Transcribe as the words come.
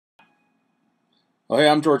Oh, hey,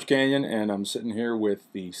 I'm George Canyon, and I'm sitting here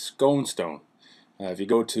with the Sconestone. If you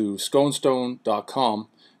go to sconestone.com,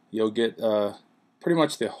 you'll get pretty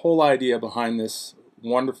much the whole idea behind this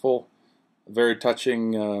wonderful, very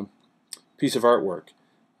touching piece of artwork.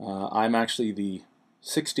 I'm actually the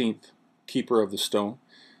 16th keeper of the stone,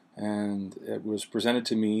 and it was presented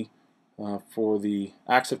to me for the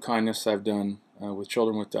acts of kindness I've done with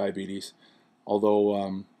children with diabetes.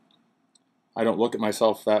 Although I don't look at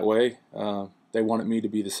myself that way. They wanted me to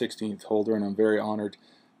be the 16th holder, and I'm very honored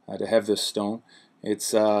to have this stone.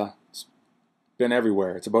 It's been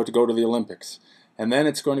everywhere. It's about to go to the Olympics. And then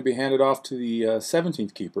it's going to be handed off to the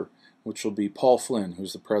 17th keeper, which will be Paul Flynn,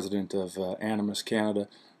 who's the president of Animus Canada,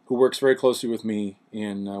 who works very closely with me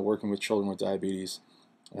in working with children with diabetes.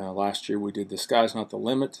 Last year we did the Sky's Not the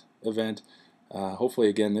Limit event. Hopefully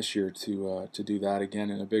again this year to do that again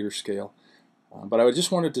in a bigger scale. But I just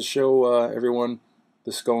wanted to show everyone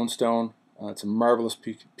the Sconestone. It's a marvelous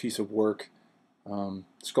piece of work,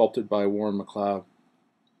 sculpted by Warren McLeod.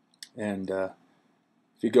 And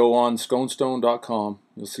if you go on sconestone.com,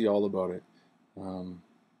 you'll see all about it.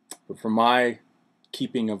 But for my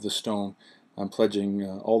keeping of the stone, I'm pledging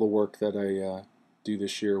all the work that I do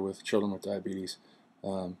this year with children with diabetes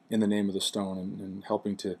in the name of the stone, and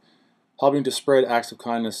helping to spread acts of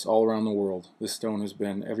kindness all around the world. This stone has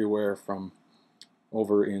been everywhere, from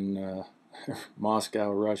over in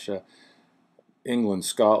Moscow, Russia, England,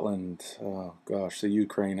 Scotland, oh gosh, the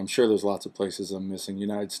Ukraine. I'm sure there's lots of places I'm missing.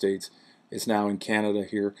 United States. It's now in Canada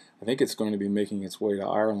here. I think it's going to be making its way to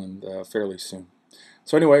Ireland fairly soon.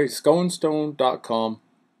 So anyway, sconestone.com,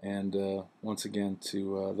 and once again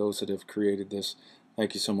to those that have created this,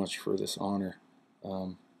 thank you so much for this honor.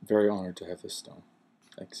 Very honored to have this stone.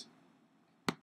 Thanks.